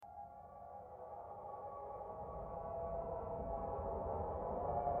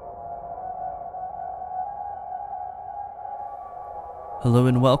Hello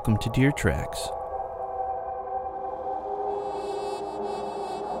and welcome to Deer Tracks.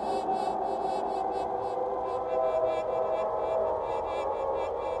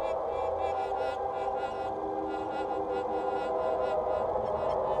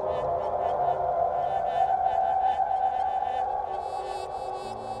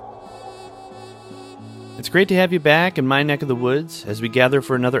 It's great to have you back in my neck of the woods as we gather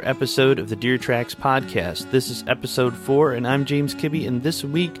for another episode of the Deer Tracks podcast. This is episode 4, and I'm James Kibbe, and this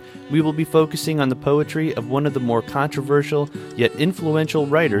week we will be focusing on the poetry of one of the more controversial yet influential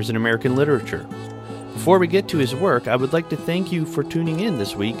writers in American literature. Before we get to his work, I would like to thank you for tuning in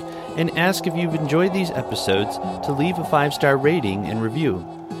this week and ask if you've enjoyed these episodes to leave a 5-star rating and review.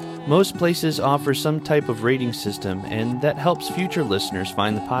 Most places offer some type of rating system, and that helps future listeners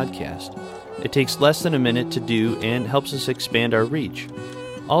find the podcast. It takes less than a minute to do and helps us expand our reach.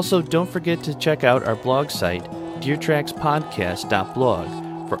 Also, don't forget to check out our blog site,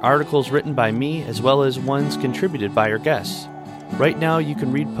 deertrackspodcast.blog, for articles written by me as well as ones contributed by our guests. Right now, you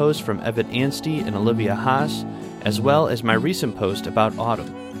can read posts from Evan Anstey and Olivia Haas, as well as my recent post about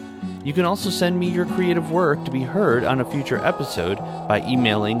autumn. You can also send me your creative work to be heard on a future episode by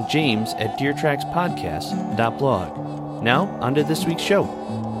emailing james@deertrackspodcast.blog. Now, on to this week's show.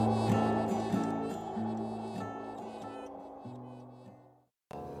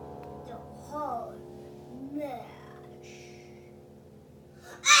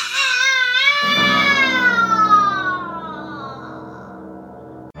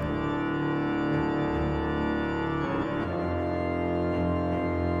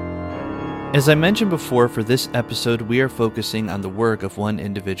 As I mentioned before, for this episode we are focusing on the work of one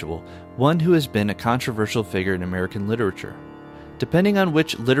individual, one who has been a controversial figure in American literature. Depending on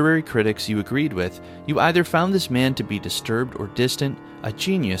which literary critics you agreed with, you either found this man to be disturbed or distant, a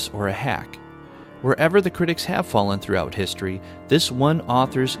genius or a hack. Wherever the critics have fallen throughout history, this one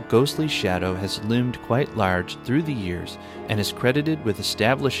author's ghostly shadow has loomed quite large through the years and is credited with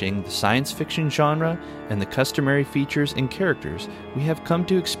establishing the science fiction genre and the customary features and characters we have come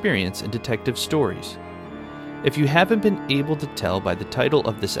to experience in detective stories. If you haven't been able to tell by the title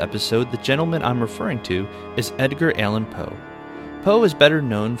of this episode, the gentleman I'm referring to is Edgar Allan Poe. Poe is better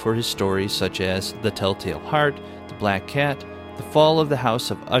known for his stories such as The Telltale Heart, The Black Cat, The Fall of the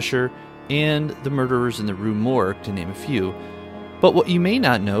House of Usher, and The Murderers in the Rue Morgue, to name a few. But what you may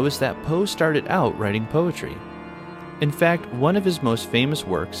not know is that Poe started out writing poetry. In fact, one of his most famous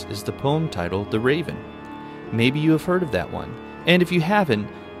works is the poem titled The Raven. Maybe you have heard of that one, and if you haven't,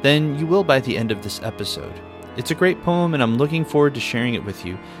 then you will by the end of this episode. It's a great poem and I'm looking forward to sharing it with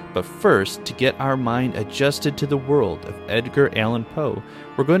you, but first, to get our mind adjusted to the world of Edgar Allan Poe,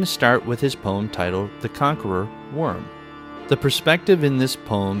 we're going to start with his poem titled The Conqueror Worm. The perspective in this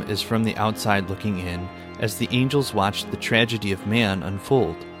poem is from the outside looking in, as the angels watch the tragedy of man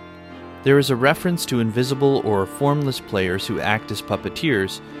unfold. There is a reference to invisible or formless players who act as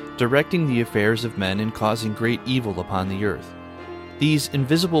puppeteers, directing the affairs of men and causing great evil upon the earth. These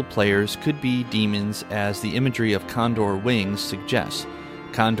invisible players could be demons, as the imagery of condor wings suggests,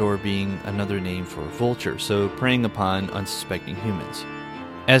 condor being another name for vulture, so preying upon unsuspecting humans.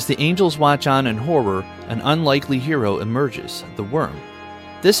 As the angels watch on in horror, an unlikely hero emerges, the worm.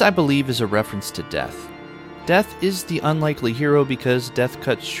 This, I believe, is a reference to death. Death is the unlikely hero because death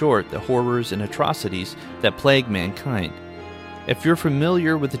cuts short the horrors and atrocities that plague mankind. If you're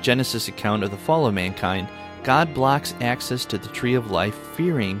familiar with the Genesis account of the fall of mankind, God blocks access to the tree of life,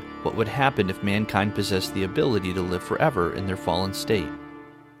 fearing what would happen if mankind possessed the ability to live forever in their fallen state.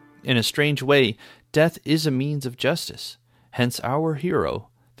 In a strange way, death is a means of justice, hence our hero,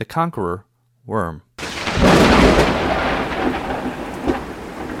 the Conqueror Worm.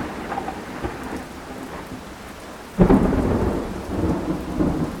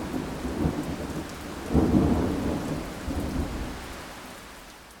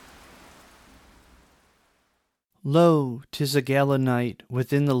 Lo, 'tis a gala night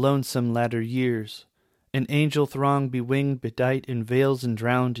within the lonesome latter years. An angel throng bewinged, bedight in veils and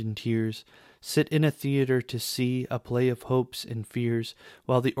drowned in tears, sit in a theatre to see a play of hopes and fears,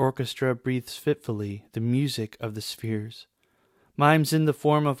 while the orchestra breathes fitfully the music of the spheres. Mimes in the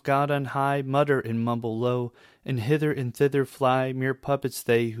form of God on high mutter and mumble low, and hither and thither fly, mere puppets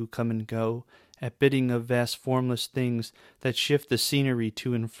they who come and go, at bidding of vast formless things that shift the scenery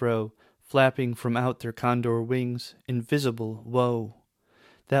to and fro, flapping from out their condor wings, invisible woe.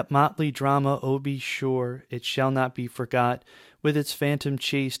 That motley drama, oh be sure, it shall not be forgot, with its phantom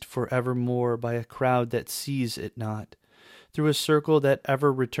chased for evermore by a crowd that sees it not, through a circle that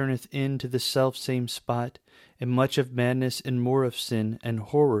ever returneth in to the self-same spot, and much of madness and more of sin and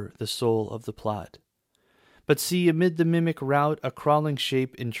horror the soul of the plot. But see, amid the mimic rout, a crawling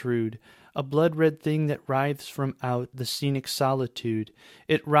shape intrude, a blood-red thing that writhes from out the scenic solitude.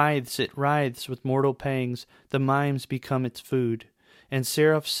 It writhes with mortal pangs, the mimes become its food, and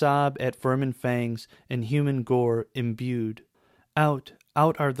seraphs sob at vermin fangs, and human gore imbued. Out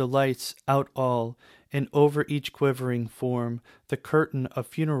are the lights, out all, and over each quivering form the curtain of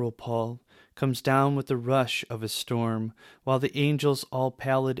funeral pall comes down with the rush of a storm, while the angels, all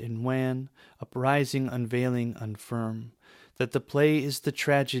pallid and wan, uprising, unveiling, unfirm, that the play is the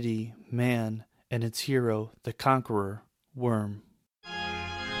tragedy, man, and its hero, the conqueror, worm.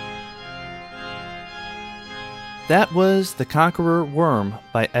 That was The Conqueror, Worm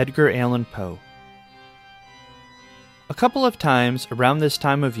by Edgar Allan Poe. A couple of times around this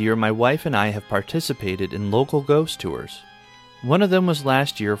time of year, my wife and I have participated in local ghost tours. One of them was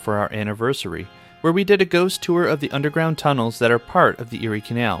last year for our anniversary, where we did a ghost tour of the underground tunnels that are part of the Erie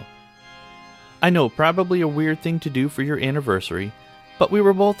Canal. I know, probably a weird thing to do for your anniversary, but we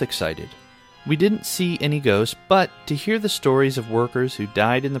were both excited. We didn't see any ghosts, but to hear the stories of workers who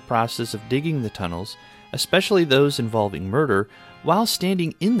died in the process of digging the tunnels, especially those involving murder, while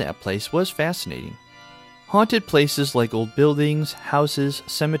standing in that place was fascinating. Haunted places like old buildings, houses,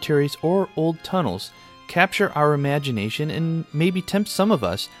 cemeteries, or old tunnels capture our imagination and maybe tempt some of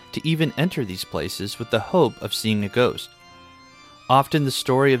us to even enter these places with the hope of seeing a ghost. Often the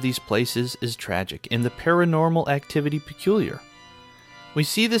story of these places is tragic and the paranormal activity peculiar. We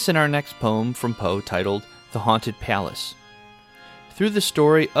see this in our next poem from Poe titled The Haunted Palace. Through the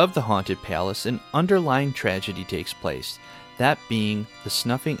story of the haunted palace, an underlying tragedy takes place, that being the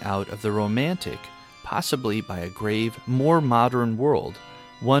snuffing out of the romantic, possibly by a grave, more modern world,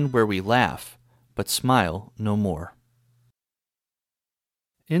 one where we laugh, but smile no more.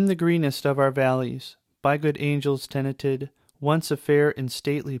 In the greenest of our valleys, by good angels tenanted, once a fair and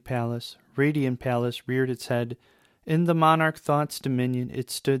stately palace, radiant palace, reared its head. In the monarch thought's dominion it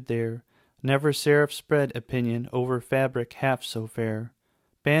stood there. Never seraph spread opinion over fabric half so fair.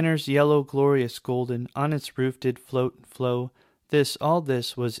 Banners yellow, glorious, golden, on its roof did float and flow. All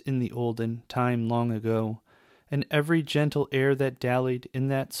this was in the olden time long ago, and every gentle air that dallied in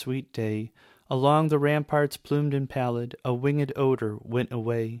that sweet day, along the ramparts plumed and pallid, a winged odor went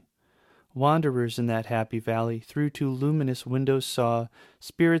away. Wanderers in that happy valley through two luminous windows saw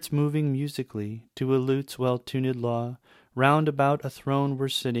spirits moving musically to a lute's well-tuned law. Round about a throne were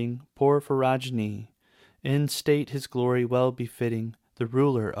sitting poor Phoragni. In state his glory well befitting, the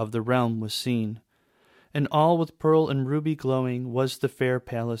ruler of the realm was seen. And all with pearl and ruby glowing was the fair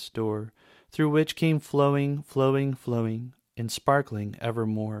palace door, through which came flowing, and sparkling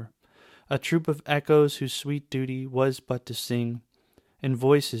evermore, a troop of echoes whose sweet duty was but to sing, in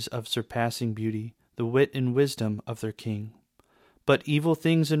voices of surpassing beauty, the wit and wisdom of their king. But evil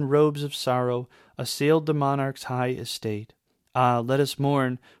things in robes of sorrow assailed the monarch's high estate. Ah, let us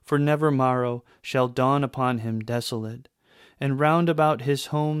mourn, for never morrow shall dawn upon him desolate. And round about his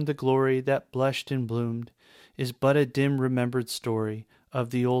home the glory that blushed and bloomed is but a dim remembered story of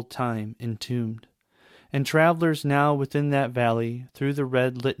the old time entombed. And travelers now within that valley through the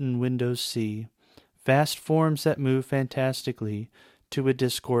red litten windows see vast forms that move fantastically to a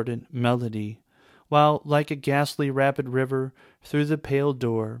discordant melody, while like a ghastly rapid river through the pale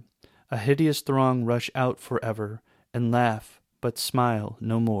door a hideous throng rush out forever and laugh but smile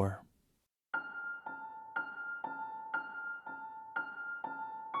no more.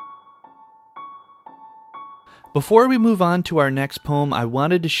 Before we move on to our next poem, I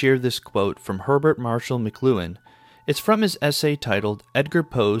wanted to share this quote from Herbert Marshall McLuhan. It's from his essay titled Edgar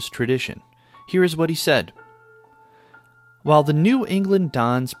Poe's Tradition. Here is what he said. While the New England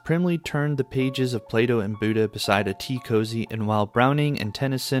dons primly turned the pages of Plato and Buddha beside a tea cozy, and while Browning and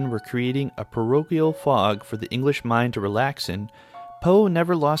Tennyson were creating a parochial fog for the English mind to relax in, Poe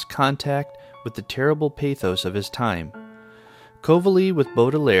never lost contact with the terrible pathos of his time. Covertly with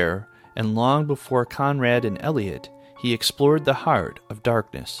Baudelaire, and long before Conrad and Eliot, he explored the heart of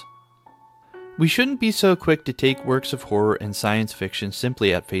darkness. We shouldn't be so quick to take works of horror and science fiction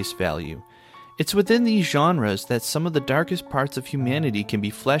simply at face value. It's within these genres that some of the darkest parts of humanity can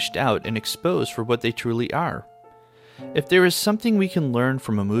be fleshed out and exposed for what they truly are. If there is something we can learn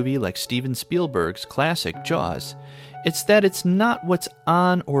from a movie like Steven Spielberg's classic Jaws, it's that it's not what's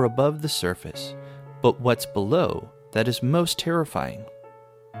on or above the surface, but what's below that is most terrifying.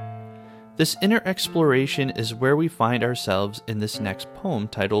 This inner exploration is where we find ourselves in this next poem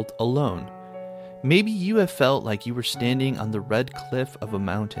titled Alone. Maybe you have felt like you were standing on the red cliff of a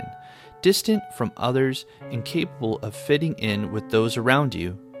mountain, distant from others, incapable of fitting in with those around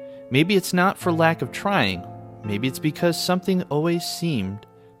you. Maybe it's not for lack of trying. Maybe it's because something always seemed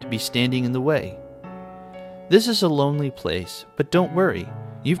to be standing in the way. This is a lonely place, but don't worry,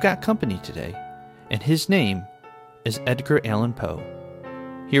 you've got company today, and his name is Edgar Allan Poe.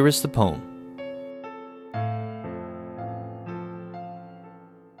 Here is the poem.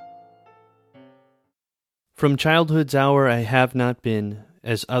 From childhood's hour I have not been,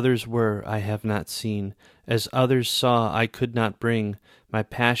 as others were I have not seen, as others saw I could not bring my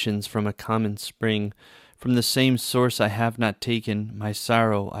passions from a common spring. From the same source I have not taken, my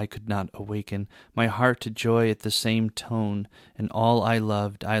sorrow I could not awaken, my heart to joy at the same tone, and all I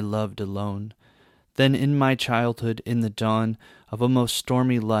loved alone. Then in my childhood, in the dawn of a most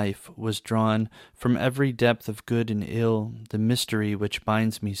stormy life, was drawn from every depth of good and ill the mystery which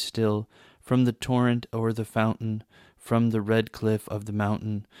binds me still, from the torrent o'er the fountain, from the red cliff of the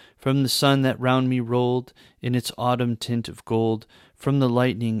mountain, from the sun that round me rolled in its autumn tint of gold, from the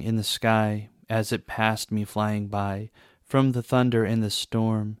lightning in the sky, as it passed me flying by, from the thunder and the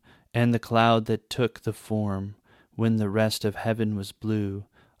storm, and the cloud that took the form, when the rest of heaven was blue,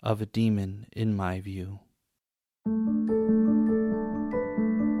 of a demon in my view.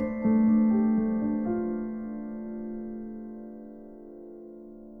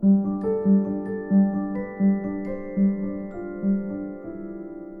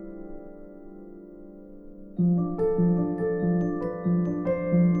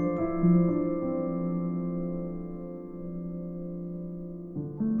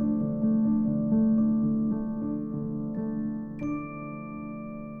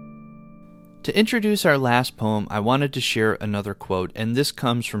 To introduce our last poem, I wanted to share another quote, and this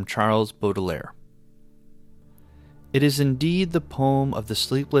comes from Charles Baudelaire. It is indeed the poem of the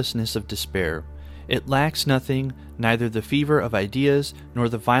sleeplessness of despair. It lacks nothing, neither the fever of ideas, nor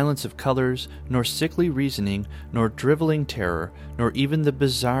the violence of colors, nor sickly reasoning, nor drivelling terror, nor even the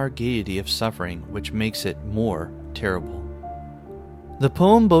bizarre gaiety of suffering, which makes it more terrible. The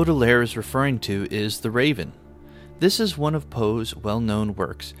poem Baudelaire is referring to is The Raven. This is one of Poe's well-known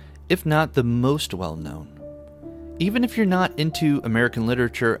works, if not the most well-known. Even if you're not into American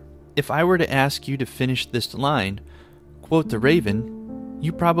literature, if I were to ask you to finish this line, quote The Raven,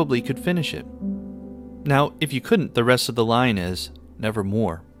 you probably could finish it. Now, if you couldn't, the rest of the line is,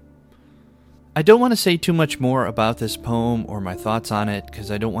 nevermore. I don't want to say too much more about this poem or my thoughts on it, because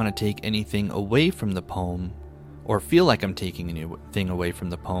I don't want to take anything away from the poem, or feel like I'm taking anything away from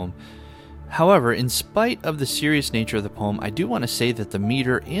the poem. However, in spite of the serious nature of the poem, I do want to say that the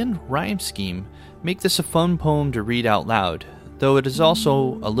meter and rhyme scheme make this a fun poem to read out loud, though it is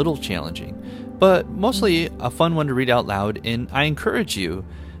also a little challenging, but mostly a fun one to read out loud, and I encourage you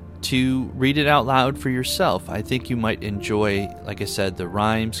to read it out loud for yourself. I think you might enjoy, like I said, the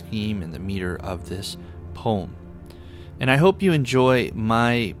rhyme scheme and the meter of this poem. And I hope you enjoy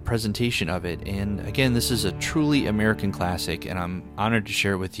my presentation of it. And again, this is a truly American classic, and I'm honored to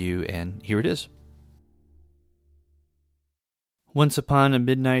share it with you, and here it is. Once upon a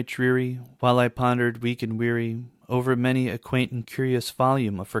midnight dreary, while I pondered weak and weary over many a quaint and curious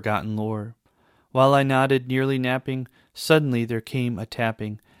volume of forgotten lore, while I nodded, nearly napping, suddenly there came a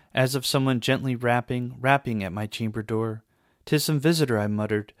tapping, as of someone gently rapping at my chamber door. "'Tis some visitor," I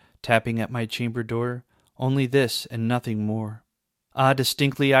muttered, tapping at my chamber door. Only this, and nothing more. Ah,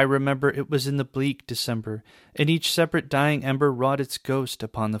 distinctly I remember it was in the bleak December, and each separate dying ember wrought its ghost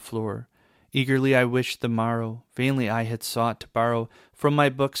upon the floor. Eagerly I wished the morrow, vainly I had sought to borrow from my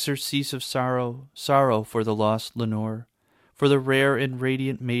book surcease of sorrow, sorrow for the lost Lenore, for the rare and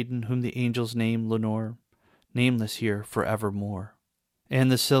radiant maiden whom the angels name Lenore, nameless here forevermore.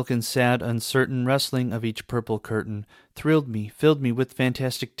 And the silken, sad, uncertain rustling of each purple curtain thrilled me, filled me with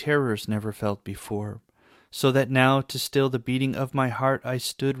fantastic terrors never felt before. So that now, to still the beating of my heart, I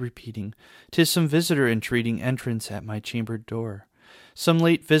stood repeating, "'Tis some visitor entreating entrance at my chamber door. Some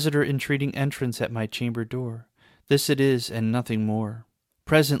late visitor entreating entrance at my chamber door. This it is, and nothing more."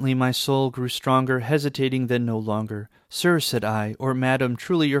 Presently my soul grew stronger, hesitating then no longer. "Sir," said I, "or madam,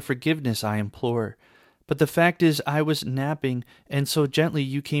 truly your forgiveness I implore. But the fact is I was napping, and so gently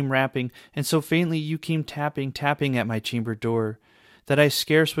you came rapping, and so faintly you came tapping at my chamber door, that I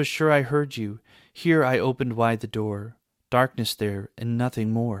scarce was sure I heard you. Here I opened wide the door. Darkness there, and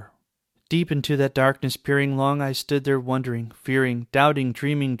nothing more. Deep into that darkness peering, long I stood there wondering, fearing, doubting,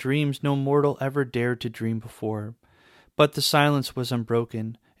 dreaming dreams no mortal ever dared to dream before. But the silence was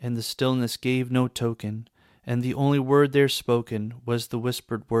unbroken, and the stillness gave no token, and the only word there spoken was the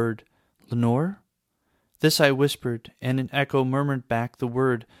whispered word, "Lenore?" This I whispered, and an echo murmured back the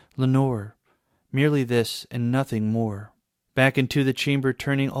word, "Lenore." Merely this, and nothing more. Back into the chamber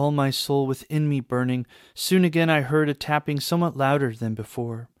turning, all my soul within me burning, soon again I heard a tapping somewhat louder than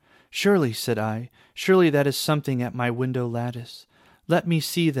before. "Surely," said I, "surely that is something at my window lattice. Let me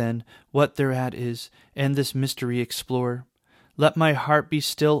see, then, what thereat is, and this mystery explore. Let my heart be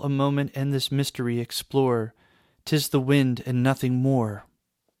still a moment, and this mystery explore. 'Tis the wind, and nothing more.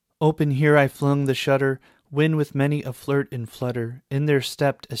 Open here I flung the shutter, when with many a flirt and flutter, in there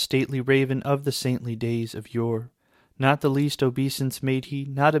stepped a stately raven of the saintly days of yore. Not the least obeisance made he,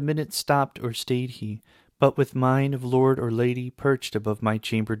 not a minute stopped or stayed he, but with mine of lord or lady perched above my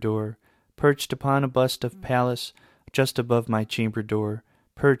chamber door, perched upon a bust of Pallas, just above my chamber door,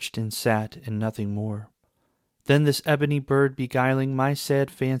 perched and sat, and nothing more. Then this ebony bird beguiling my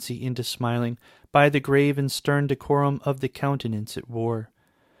sad fancy into smiling, by the grave and stern decorum of the countenance it wore.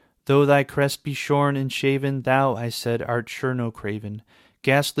 Though thy crest be shorn and shaven, thou, I said, art sure no craven,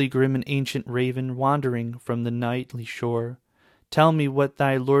 ghastly grim and ancient raven, wandering from the nightly shore. Tell me what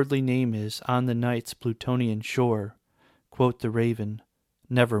thy lordly name is on the night's Plutonian shore. Quoth the raven,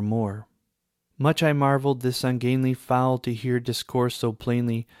 Nevermore. Much I marvelled this ungainly fowl to hear discourse so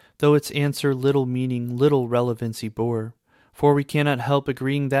plainly, though its answer little meaning, little relevancy bore. For we cannot help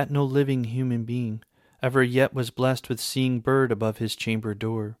agreeing that no living human being ever yet was blessed with seeing bird above his chamber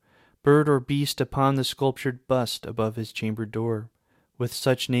door, bird or beast upon the sculptured bust above his chamber door, with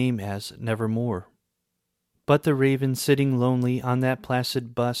such name as Nevermore. But the raven, sitting lonely on that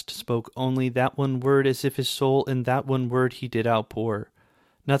placid bust, spoke only that one word, as if his soul in that one word he did outpour.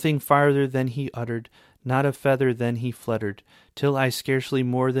 Nothing farther than he uttered, not a feather than he fluttered, till I scarcely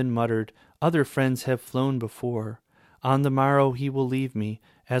more than muttered, Other friends have flown before. On the morrow he will leave me,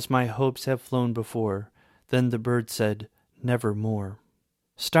 as my hopes have flown before. Then the bird said, Nevermore.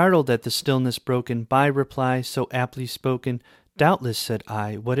 Startled at the stillness broken by reply so aptly spoken, Doubtless, said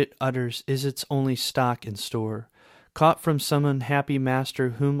I, what it utters is its only stock and store, caught from some unhappy master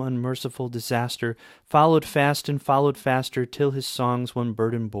whom unmerciful disaster followed fast and followed faster till his songs one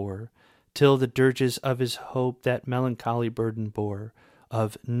burden bore, till the dirges of his hope that melancholy burden bore,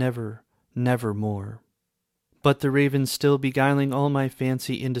 of never, nevermore. But the raven still beguiling all my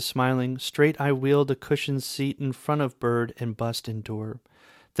fancy into smiling, straight I wheeled a cushioned seat in front of bird and bust and door.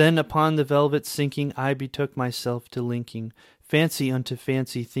 Then upon the velvet sinking, I betook myself to linking fancy unto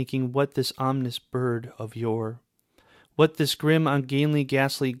fancy, thinking what this ominous bird of yore, what this grim, ungainly,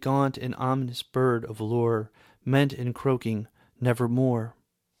 ghastly, gaunt, and ominous bird of lore meant in croaking, Nevermore.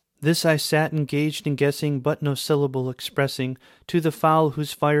 This I sat engaged in guessing, but no syllable expressing to the fowl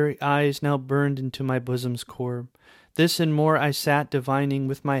whose fiery eyes now burned into my bosom's core. This and more I sat divining,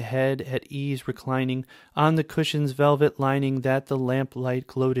 with my head at ease reclining on the cushion's velvet lining that the lamplight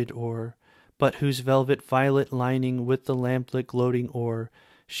gloated o'er, but whose velvet violet lining with the lamplit gloating o'er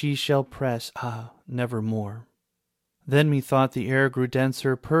she shall press, nevermore. Then methought the air grew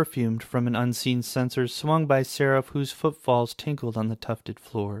denser, perfumed from an unseen censer swung by seraph whose footfalls tinkled on the tufted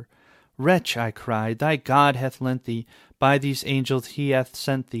floor. Wretch, I cried, thy God hath lent thee, by these angels he hath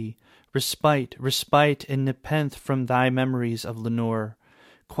sent thee, respite, respite, and nepenthe from thy memories of Lenore.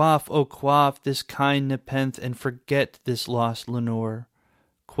 Quaff, O quaff, this kind nepenthe, and forget this lost Lenore.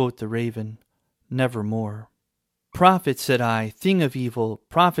 Quoth the raven, Nevermore. Prophet, said I, thing of evil,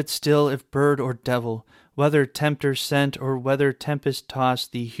 prophet still if bird or devil, whether tempter sent or whether tempest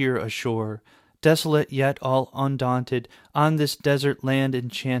tossed thee here ashore, desolate yet all undaunted, on this desert land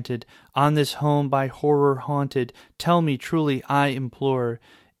enchanted, on this home by horror haunted, tell me truly, I implore,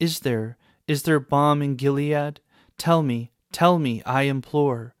 is there balm in Gilead? Tell me, I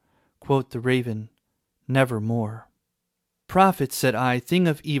implore. Quoth the raven, Nevermore. Prophet, said I, thing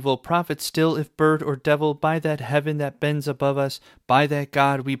of evil, prophet still if bird or devil, by that heaven that bends above us, by that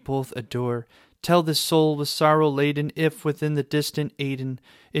God we both adore, tell this soul with sorrow laden if within the distant Aidenn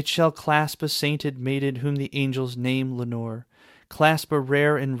it shall clasp a sainted maiden whom the angels name Lenore, clasp a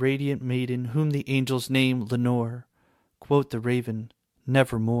rare and radiant maiden whom the angels name Lenore. Quoth the raven,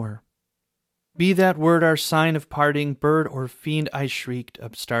 Nevermore. Be that word our sign of parting, bird or fiend, I shrieked,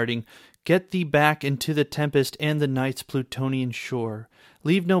 upstarting. Get thee back into the tempest and the night's Plutonian shore.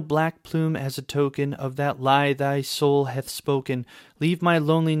 Leave no black plume as a token of that lie thy soul hath spoken. Leave my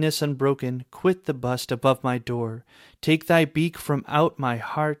loneliness unbroken. Quit the bust above my door. Take thy beak from out my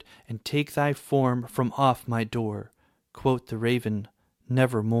heart, and take thy form from off my door. Quoth the raven,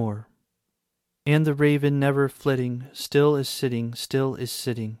 Nevermore. And the raven, never flitting, still is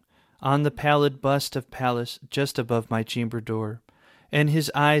sitting, on the pallid bust of Pallas, just above my chamber door. And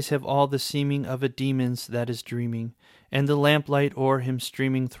his eyes have all the seeming of a demon's that is dreaming, and the lamplight o'er him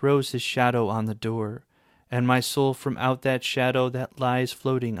streaming throws his shadow on the door, and my soul from out that shadow that lies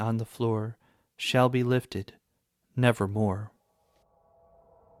floating on the floor shall be lifted nevermore.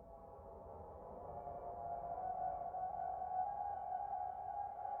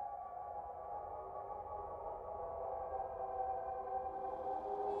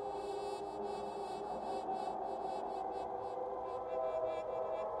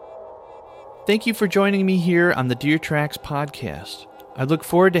 Thank you for joining me here on the Deer Tracks podcast. I look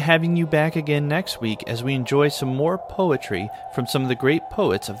forward to having you back again next week as we enjoy some more poetry from some of the great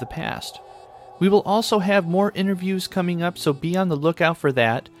poets of the past. We will also have more interviews coming up, so be on the lookout for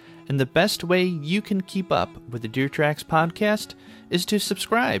that. And the best way you can keep up with the Deer Tracks podcast is to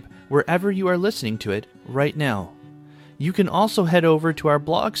subscribe wherever you are listening to it right now. You can also head over to our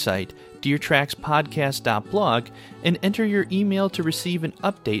blog site, deertrackspodcast.blog, and enter your email to receive an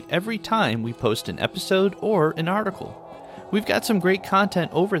update every time we post an episode or an article. We've got some great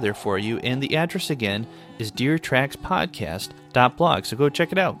content over there for you, and the address again is deertrackspodcast.blog, so go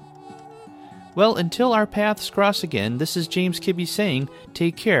check it out. Well, until our paths cross again, this is James Kibbe saying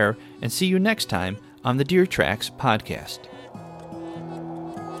take care and see you next time on the Deer Tracks podcast.